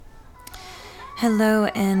Hello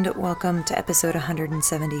and welcome to episode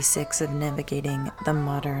 176 of Navigating the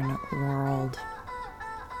Modern World.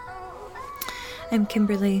 I'm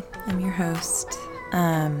Kimberly, I'm your host.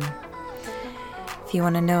 If you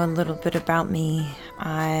want to know a little bit about me,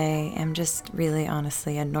 I am just really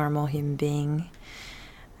honestly a normal human being.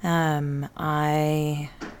 I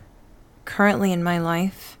currently in my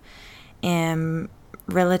life am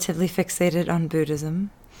relatively fixated on Buddhism.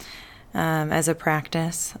 As a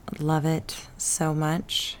practice. Love it so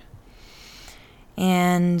much.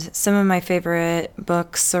 And some of my favorite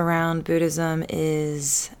books around Buddhism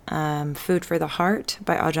is Food for the Heart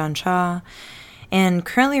by Ajahn Chah. And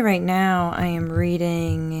currently right now I'm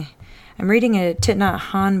reading a Thich Nhat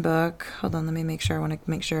Hanh book. Hold on, let me make sure. I want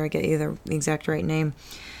to make sure I get you the exact right name.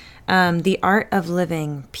 The Art of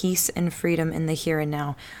Living, Peace and Freedom in the Here and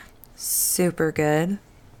Now. Super good.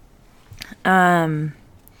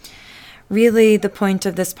 Really, the point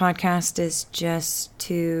of this podcast is just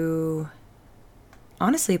to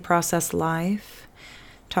honestly process life,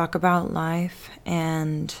 talk about life,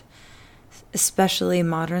 and especially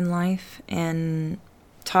modern life, and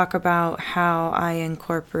talk about how I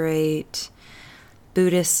incorporate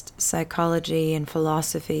Buddhist psychology and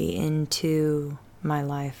philosophy into my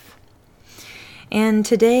life. And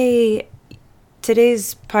today's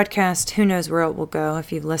podcast, who knows where it will go.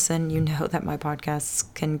 If you've listened, you know that my podcasts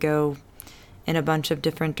can go in a bunch of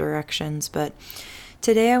different directions, but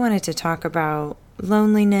today I wanted to talk about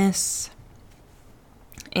loneliness,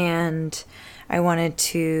 and I wanted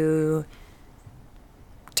to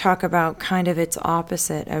talk about kind of its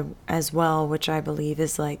opposite as well, which I believe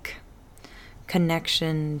is like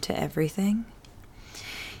connection to everything.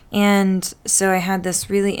 And so I had this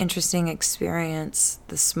really interesting experience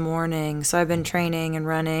this morning. So I've been training and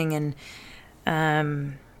running,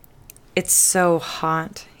 and it's so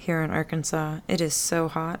hot here in Arkansas. It is so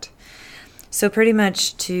hot. So pretty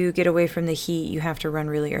much to get away from the heat, you have to run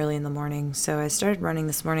really early in the morning. So I started running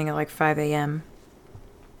this morning at like 5 a.m.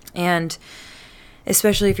 And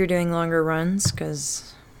especially if you're doing longer runs,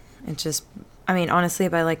 because honestly,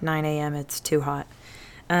 by like 9 a.m. it's too hot.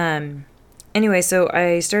 Anyway, so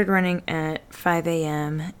I started running at 5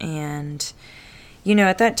 a.m. and,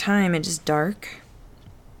 at that time it is dark.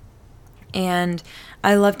 And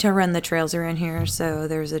I love to run the trails around here, so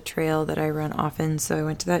there's a trail that I run often, so I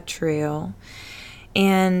went to that trail.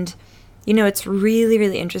 And, it's really,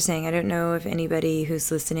 really interesting. I don't know if anybody who's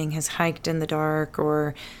listening has hiked in the dark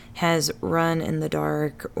or has run in the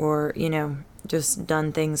dark or, just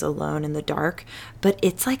done things alone in the dark, but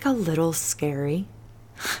it's like a little scary.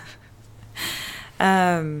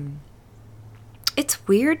 It's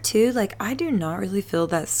weird too, like I do not really feel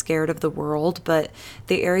that scared of the world, but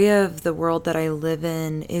the area of the world that I live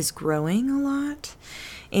in is growing a lot.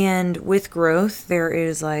 And with growth, there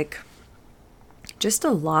is like just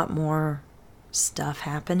a lot more stuff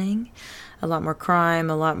happening, a lot more crime,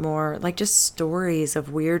 a lot more like just stories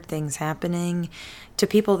of weird things happening to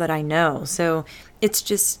people that I know. So it's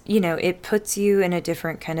just, it puts you in a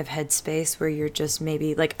different kind of headspace where you're just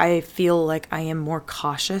maybe like, I feel like I am more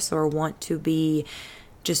cautious or want to be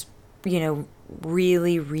just,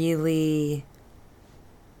 really, really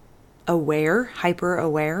aware, hyper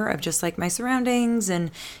aware of just like my surroundings and,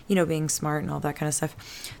 being smart and all that kind of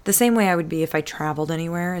stuff. The same way I would be if I traveled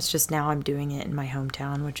anywhere. It's just now I'm doing it in my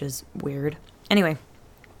hometown, which is weird. Anyway,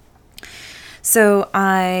 so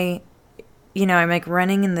I'm like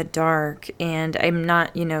running in the dark, and I'm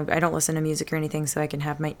not, I don't listen to music or anything, so I can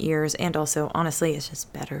have my ears. And also, honestly, it's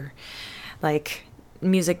just better. Like,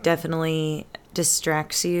 music definitely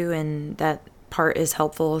distracts you, and that part is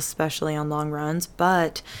helpful, especially on long runs.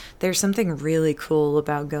 But there's something really cool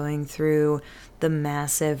about going through the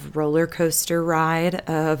massive roller coaster ride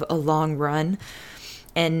of a long run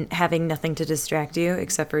and having nothing to distract you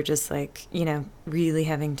except for just like, really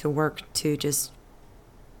having to work to just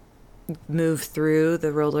move through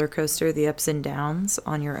the roller coaster, the ups and downs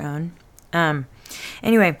on your own.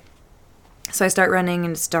 Anyway, so I start running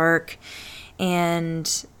and it's dark,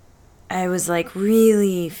 and I was like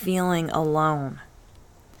really feeling alone.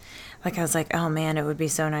 Like I was like, oh man, it would be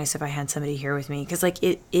so nice if I had somebody here with me. Cause like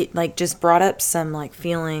it like just brought up some like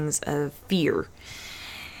feelings of fear.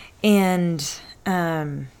 And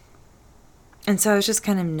so I was just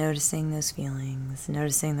kind of noticing those feelings.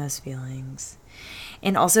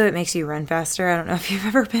 And also it makes you run faster. I don't know if you've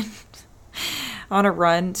ever been on a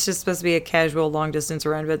run. It's just supposed to be a casual long distance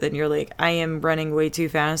run, but then you're like, I am running way too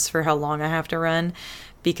fast for how long I have to run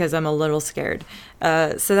because I'm a little scared.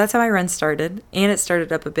 So that's how my run started. And it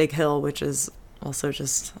started up a big hill, which is also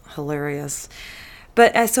just hilarious.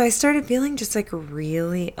 But so I started feeling just like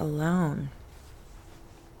really alone.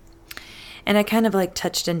 And I kind of like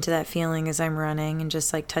touched into that feeling as I'm running, and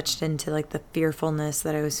just like touched into like the fearfulness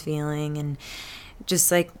that I was feeling, and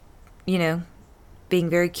just like, you know, being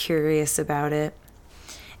very curious about it.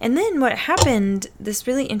 And then what happened, this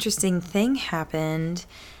really interesting thing happened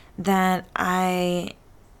that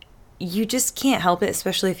you just can't help it,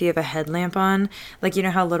 especially if you have a headlamp on. Like, you know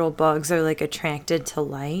how little bugs are like attracted to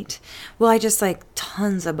light? Well, I just like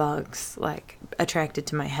tons of bugs like attracted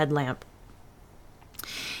to my headlamp.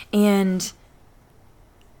 And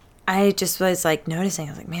I just was like noticing,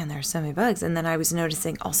 I was like, man, there are so many bugs. And then I was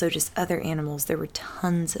noticing also just other animals. There were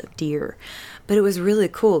tons of deer. But it was really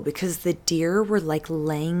cool because the deer were like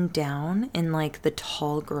laying down in like the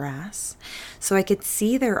tall grass. So I could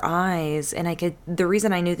see their eyes, and the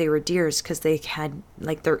reason I knew they were deer is because they had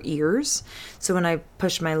like their ears. So when I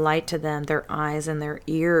pushed my light to them, their eyes and their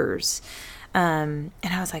ears. And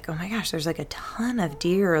I was like, oh my gosh, there's like a ton of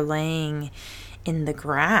deer laying in the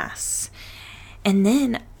grass. And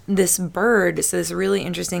then this bird, so this really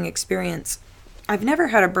interesting experience. I've never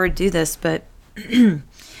had a bird do this, but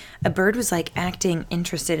a bird was like acting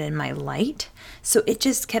interested in my light. So it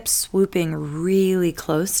just kept swooping really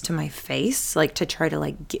close to my face, like to try to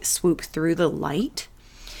like swoop through the light.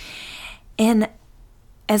 And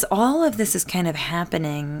as all of this is kind of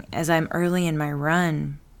happening, as I'm early in my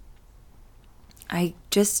run, I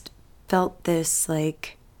just felt this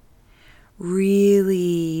like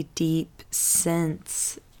really deep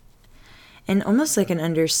sense and almost like an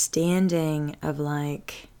understanding of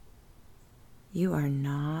like, you are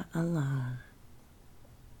not alone.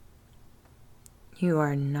 You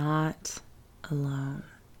are not alone.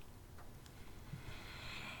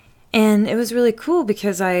 And it was really cool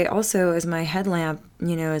because I also, as my headlamp,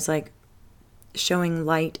 is like showing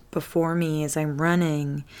light before me as I'm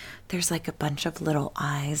running, there's like a bunch of little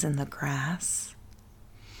eyes in the grass.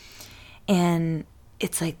 And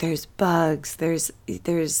it's like there's bugs, there's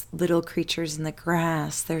little creatures in the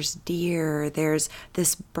grass, there's deer, there's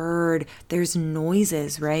this bird, there's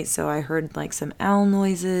noises, right? So I heard like some owl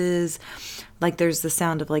noises, like there's the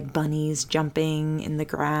sound of like bunnies jumping in the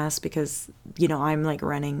grass because, I'm like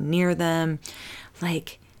running near them.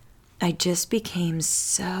 Like I just became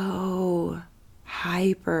so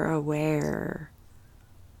hyper aware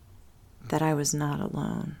that I was not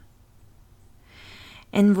alone.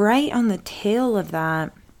 And right on the tail of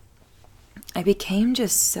that, I became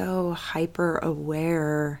just so hyper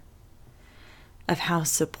aware of how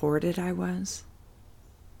supported I was.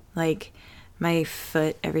 Like my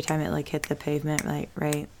foot, every time it like hit the pavement,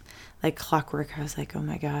 like clockwork, I was like, oh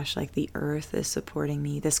my gosh, like the earth is supporting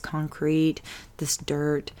me. This concrete, this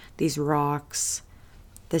dirt, these rocks,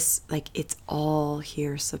 this, like, it's all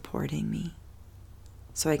here supporting me.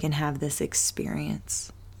 So I can have this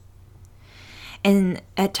experience. And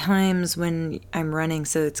at times when I'm running,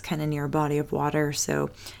 so it's kind of near a body of water, so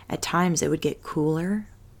at times it would get cooler,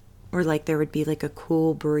 or like there would be like a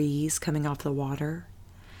cool breeze coming off the water.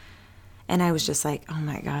 And I was just like, oh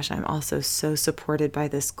my gosh, I'm also so supported by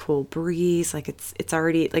this cool breeze. Like it's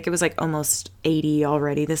already, like it was like almost 80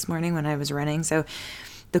 already this morning when I was running. So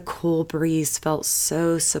the cool breeze felt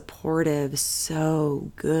so supportive,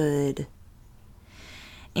 so good.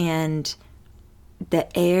 And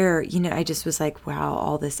the air, I just was like, wow,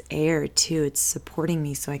 all this air too, it's supporting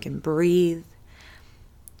me so I can breathe,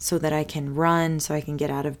 so that I can run, so I can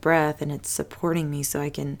get out of breath, and it's supporting me so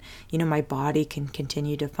I can, my body can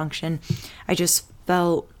continue to function. I just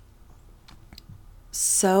felt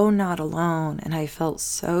so not alone, and I felt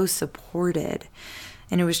so supported.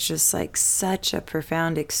 And it was just like such a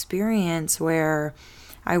profound experience where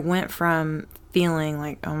I went from feeling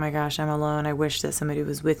like, oh my gosh, I'm alone, I wish that somebody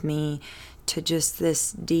was with me, to just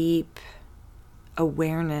this deep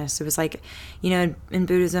awareness. It was like, in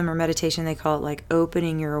Buddhism or meditation, they call it like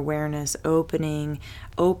opening your awareness, opening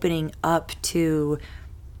up to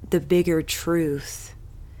the bigger truth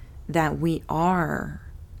that we are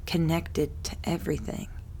connected to everything,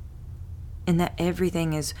 and that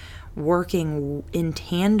everything is working in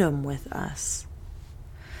tandem with us.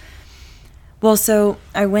 Well, so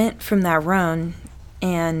I went from that run,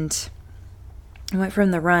 and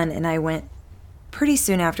I went pretty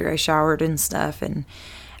soon after I showered and stuff, and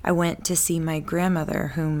I went to see my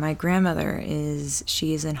grandmother,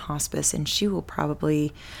 she is in hospice, and she will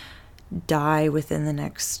probably die within the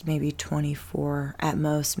next maybe 24, at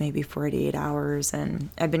most maybe 48 hours, and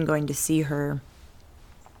I've been going to see her.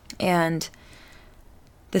 And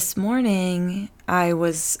this morning I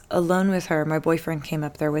was alone with her. My boyfriend came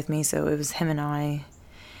up there with me, so it was him and I.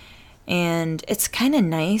 And it's kind of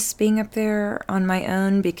nice being up there on my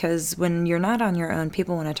own, because when you're not on your own,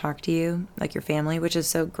 people want to talk to you, like your family, which is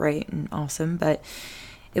so great and awesome. But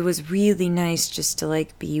it was really nice just to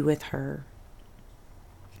like be with her.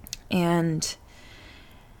 And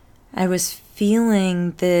I was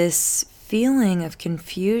feeling this feeling of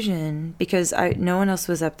confusion because no one else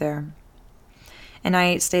was up there. And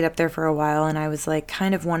I stayed up there for a while, and I was like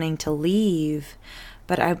kind of wanting to leave,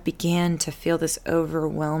 but I began to feel this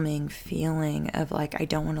overwhelming feeling of like, I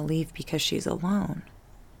don't want to leave because she's alone.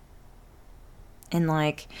 And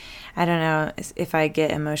like, I don't know if I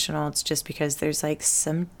get emotional, it's just because there's like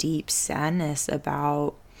some deep sadness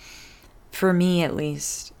about, for me at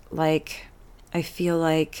least, like, I feel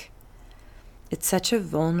like it's such a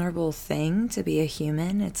vulnerable thing to be a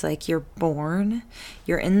human. It's like you're born,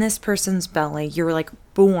 you're in this person's belly, you're like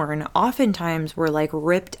born. Oftentimes we're like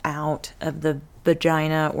ripped out of the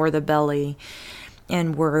vagina or the belly,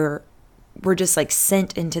 and we're just like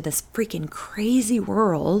sent into this freaking crazy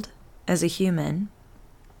world as a human.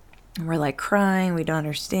 And we're like crying, we don't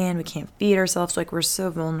understand, we can't feed ourselves, like we're so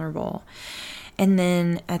vulnerable. And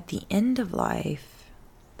then at the end of life,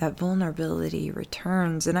 that vulnerability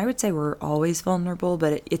returns. And I would say we're always vulnerable,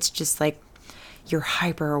 but it's just like you're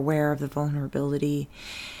hyper aware of the vulnerability.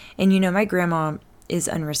 And my grandma is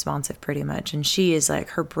unresponsive pretty much, and she is like,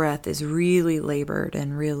 her breath is really labored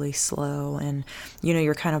and really slow, and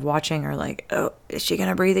you're kind of watching her like, oh, is she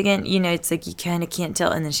gonna breathe again? It's like you kind of can't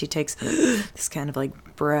tell, and then she takes this kind of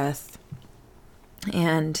like breath.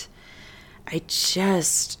 And I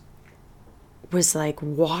just was like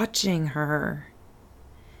watching her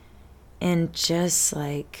and just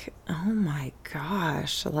like, oh my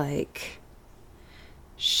gosh, like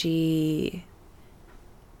she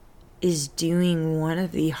is doing one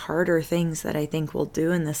of the harder things that I think we'll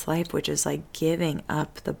do in this life, which is like giving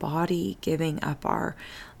up the body, giving up our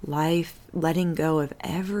life, letting go of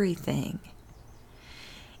everything.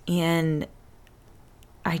 And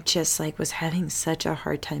I just like was having such a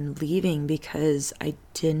hard time leaving because I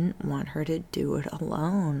didn't want her to do it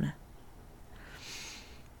alone.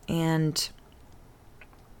 And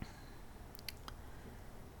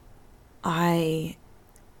I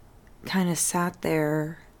kind of sat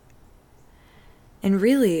there, and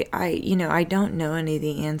really, I don't know any of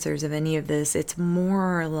the answers of any of this. It's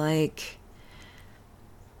more like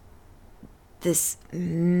this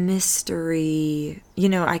mystery.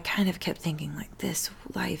 I kind of kept thinking like, this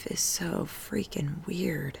life is so freaking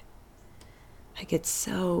weird. Like, it's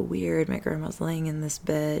so weird. My grandma's laying in this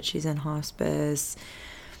bed. She's in hospice.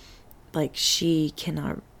 Like, she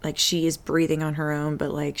cannot, like, she is breathing on her own,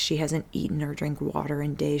 but like, she hasn't eaten or drank water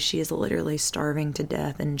in days. She is literally starving to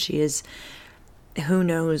death, and she is, who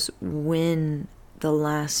knows when the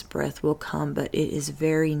last breath will come, but it is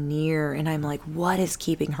very near. And I'm like, what is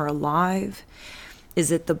keeping her alive?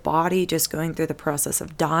 Is it the body just going through the process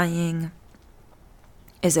of dying?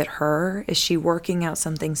 Is it her? Is she working out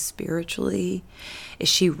something spiritually? Is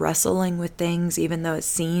she wrestling with things even though it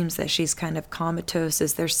seems that she's kind of comatose?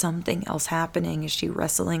 Is there something else happening? Is she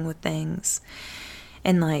wrestling with things?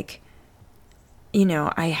 And like,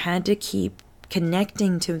 I had to keep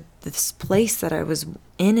connecting to this place that I was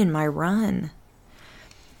in my run.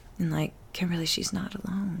 And like, Kimberly, she's not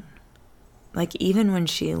alone. Like, even when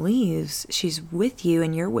she leaves, she's with you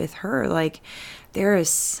and you're with her. Like, there is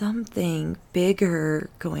something bigger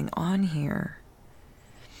going on here.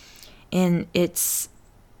 And it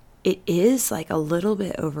is like a little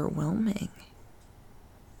bit overwhelming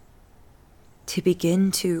to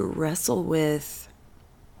begin to wrestle with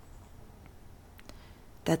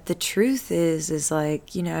that. The truth is like,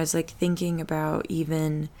 I was like thinking about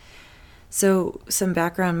even, so some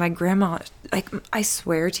background, my grandma, like, I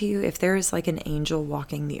swear to you, if there is like an angel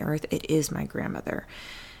walking the earth, it is my grandmother.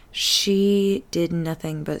 She did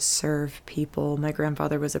nothing but serve people. My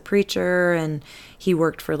grandfather was a preacher, and he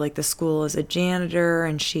worked for like the school as a janitor,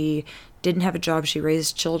 and she didn't have a job. She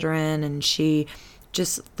raised children, and she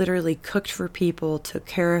just literally cooked for people, took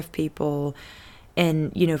care of people.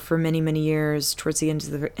 And, for many, many years, towards the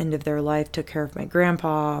end of their life, took care of my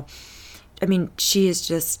grandpa. I mean, she is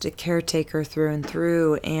just a caretaker through and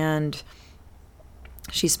through, and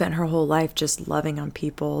she spent her whole life just loving on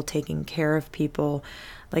people, taking care of people.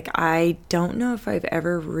 Like, I don't know if I've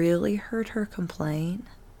ever really heard her complain.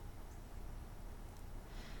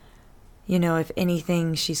 If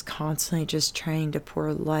anything, she's constantly just trying to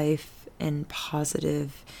pour life and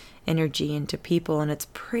positive energy into people, and it's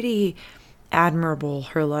pretty admirable,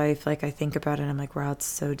 her life. Like, I think about it and I'm like, wow, it's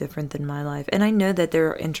so different than my life. And I know that there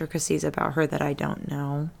are intricacies about her that I don't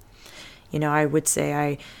know. I would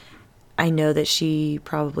say I know that she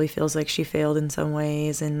probably feels like she failed in some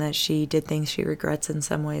ways, and that she did things she regrets in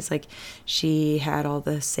some ways. Like, she had all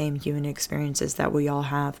the same human experiences that we all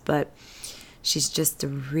have, but she's just a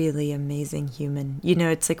really amazing human. You know,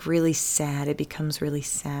 it's like really sad. It becomes really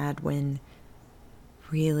sad when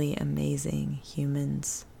really amazing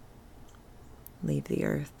humans leave the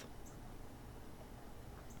earth.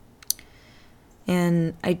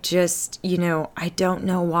 And I just, I don't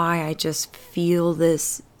know why, I just feel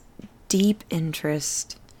this deep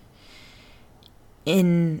interest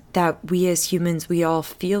in that we as humans, we all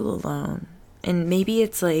feel alone. And maybe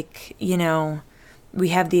it's like, we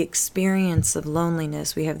have the experience of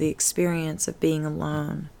loneliness, we have the experience of being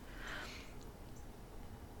alone.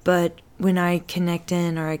 But when I connect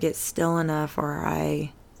in, or I get still enough, or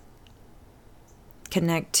I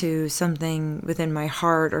connect to something within my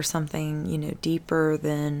heart, or something, deeper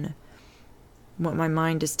than what my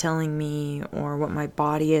mind is telling me or what my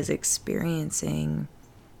body is experiencing,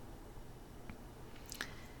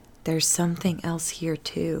 there's something else here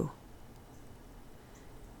too.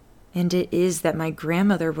 And it is that my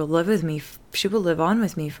grandmother will live with me. She will live on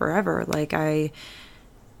with me forever. Like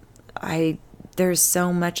there's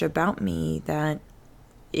so much about me that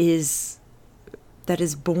is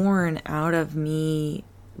born out of me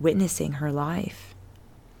witnessing her life.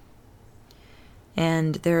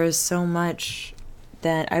 And there is so much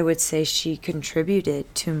that I would say she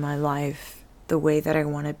contributed to my life, the way that I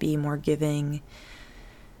want to be more giving,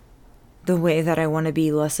 the way that I want to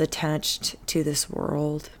be less attached to this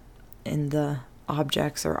world and the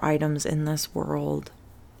objects or items in this world.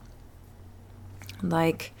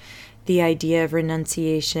 Like the idea of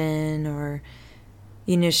renunciation, or,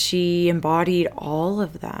 she embodied all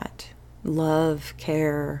of that. Love,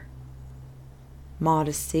 care,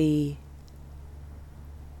 modesty,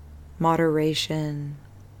 moderation.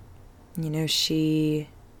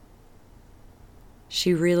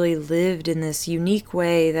 She really lived in this unique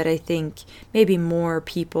way that I think maybe more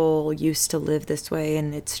people used to live this way,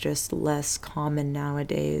 and it's just less common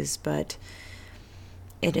nowadays, but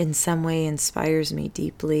it in some way inspires me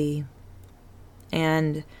deeply.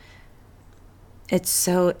 And it's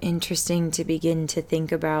so interesting to begin to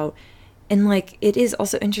think about, and like it is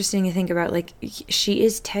also interesting to think about, like she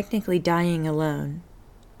is technically dying alone.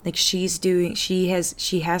 Like she has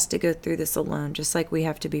to go through this alone, just like we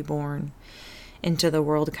have to be born into the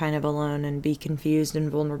world kind of alone and be confused and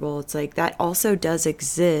vulnerable. It's like that also does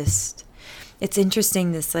exist. It's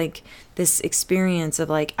interesting, this experience of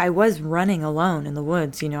like, I was running alone in the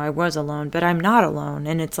woods, I was alone, but I'm not alone.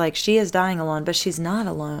 And it's like, she is dying alone, but she's not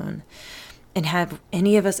alone. And have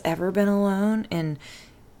any of us ever been alone? And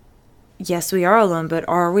yes, we are alone, but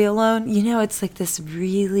are we alone? It's like this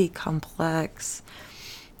really complex,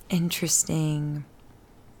 interesting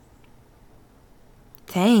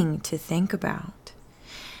thing to think about.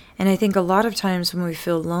 And I think a lot of times when we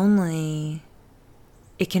feel lonely,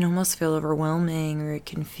 it can almost feel overwhelming, or it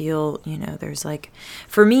can feel, there's like,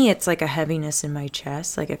 for me, it's like a heaviness in my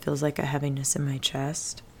chest. Like it feels like a heaviness in my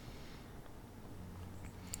chest.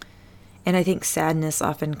 And I think sadness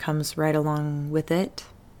often comes right along with it.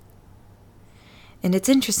 And it's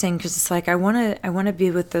interesting because it's like, I want to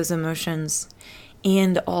be with those emotions.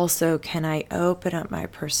 And also, can I open up my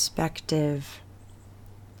perspective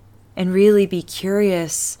and really be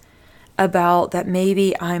curious about that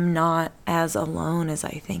maybe I'm not as alone as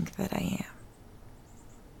I think that I am.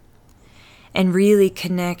 And really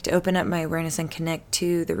open up my awareness and connect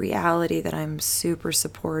to the reality that I'm super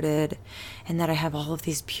supported, and that I have all of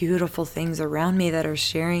these beautiful things around me that are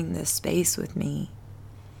sharing this space with me.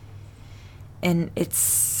 And it's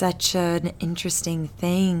such an interesting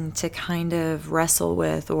thing to kind of wrestle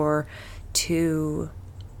with, or to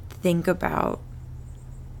think about,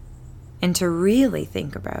 and to really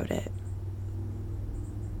think about it.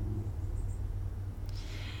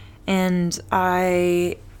 And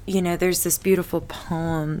there's this beautiful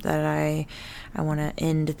poem that I want to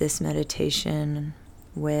end this meditation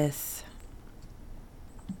with.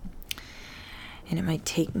 And it might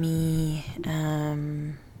take me, it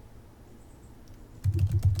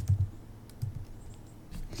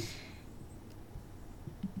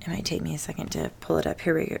might take me a second to pull it up.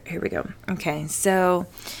 Here we go. Okay, so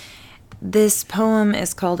this poem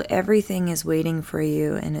is called Everything is Waiting for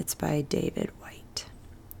You, and it's by David Whyte,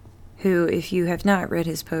 who, if you have not read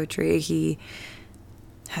his poetry, he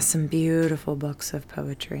has some beautiful books of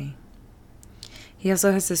poetry. He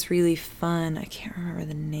also has this really fun, I can't remember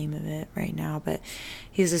the name of it right now, but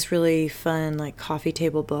he has this really fun like coffee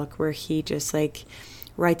table book where he just like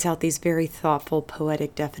writes out these very thoughtful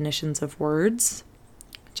poetic definitions of words,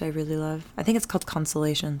 which I really love. I think it's called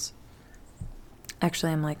Consolations.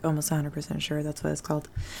 Actually, I'm like almost 100% sure that's what it's called.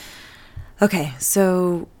 Okay,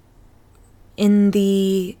 so in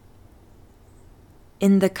the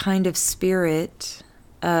kind of spirit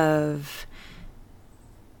of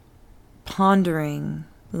pondering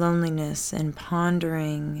loneliness and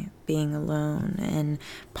pondering being alone and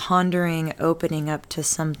pondering opening up to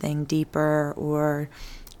something deeper or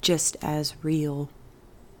just as real,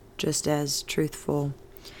 just as truthful.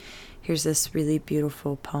 Here's this really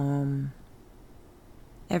beautiful poem,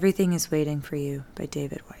 Everything is Waiting for You by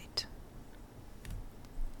David Whyte.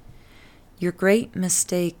 Your great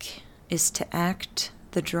mistake is to act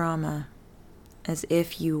the drama as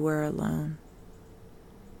if you were alone.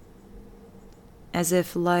 As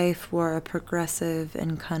if life were a progressive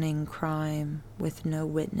and cunning crime with no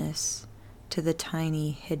witness to the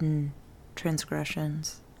tiny hidden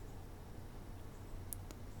transgressions.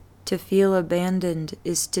 To feel abandoned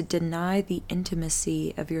is to deny the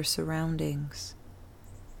intimacy of your surroundings.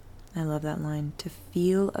 I love that line. To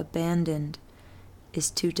feel abandoned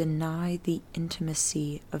is to deny the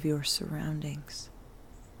intimacy of your surroundings.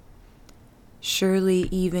 Surely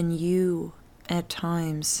even you, at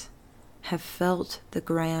times, have felt the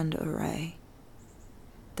grand array,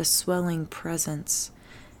 the swelling presence,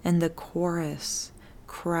 and the chorus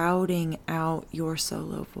crowding out your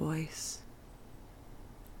solo voice.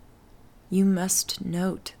 You must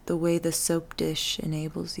note the way the soap dish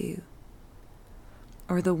enables you,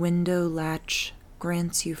 or the window latch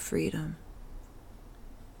grants you freedom.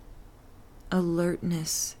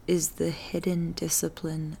 Alertness is the hidden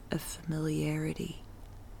discipline of familiarity.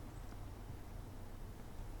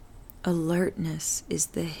 Alertness is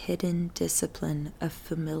the hidden discipline of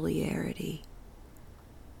familiarity.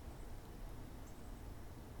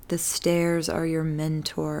 The stairs are your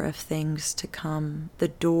mentor of things to come. The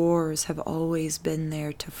doors have always been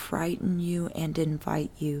there to frighten you and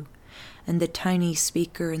invite you. And the tiny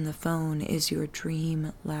speaker in the phone is your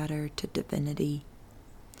dream ladder to divinity.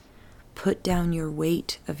 Put down your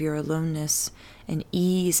weight of your aloneness and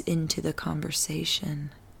ease into the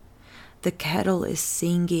conversation. The kettle is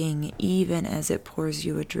singing even as it pours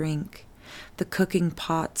you a drink. The cooking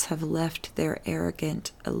pots have left their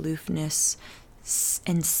arrogant aloofness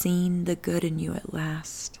and seen the good in you at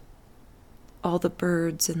last. All the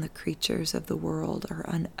birds and the creatures of the world are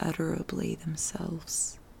unutterably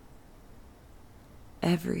themselves.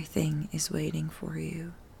 Everything is waiting for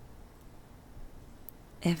you.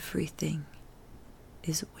 Everything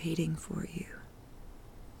is waiting for you.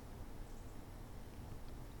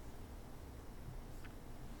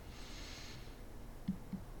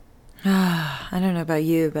 I don't know about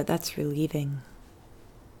you, but that's relieving.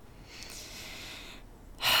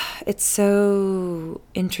 It's so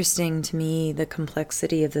interesting to me, the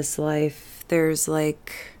complexity of this life. There's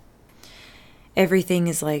everything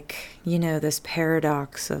is this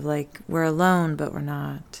paradox of we're alone, but we're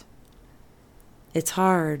not. It's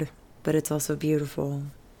hard, but it's also beautiful.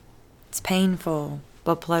 It's painful,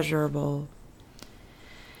 but pleasurable.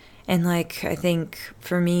 And I think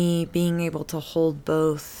for me, being able to hold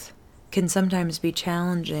both can sometimes be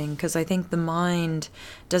challenging because I think the mind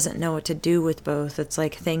doesn't know what to do with both. It's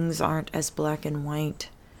things aren't as black and white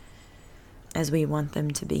as we want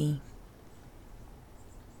them to be.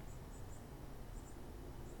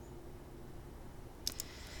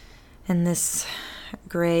 And this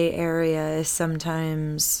gray area is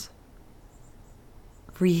sometimes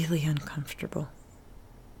really uncomfortable.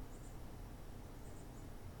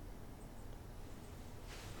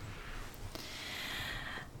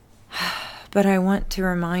 But I want to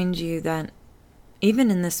remind you that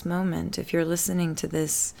even in this moment, if you're listening to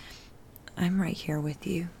this, I'm right here with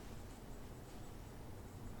you.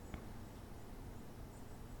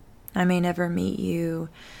 I may never meet you,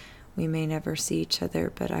 we may never see each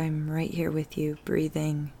other, but I'm right here with you,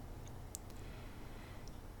 breathing.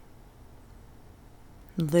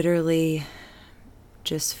 Literally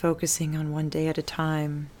just focusing on one day at a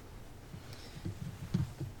time.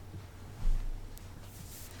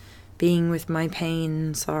 Being with my pain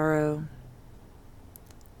and sorrow,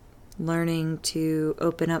 learning to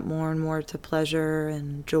open up more and more to pleasure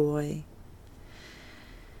and joy.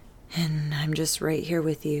 And I'm just right here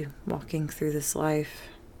with you, walking through this life.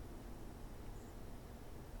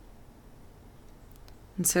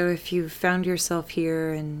 And so if you've found yourself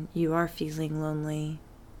here and you are feeling lonely,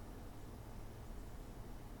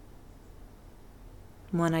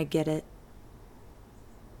 one, I get it.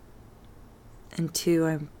 And two,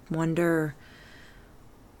 I wonder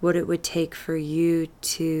what it would take for you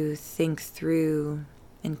to think through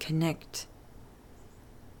and connect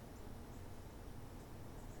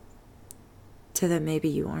to that maybe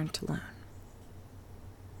you aren't alone.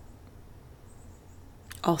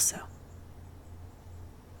 Also,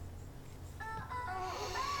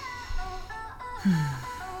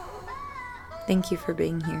 thank you for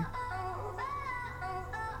being here.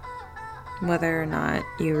 whether or not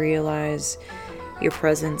you realize your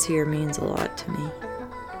presence here means a lot to me.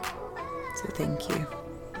 So thank you.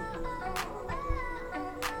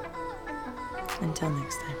 Until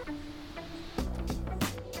next time.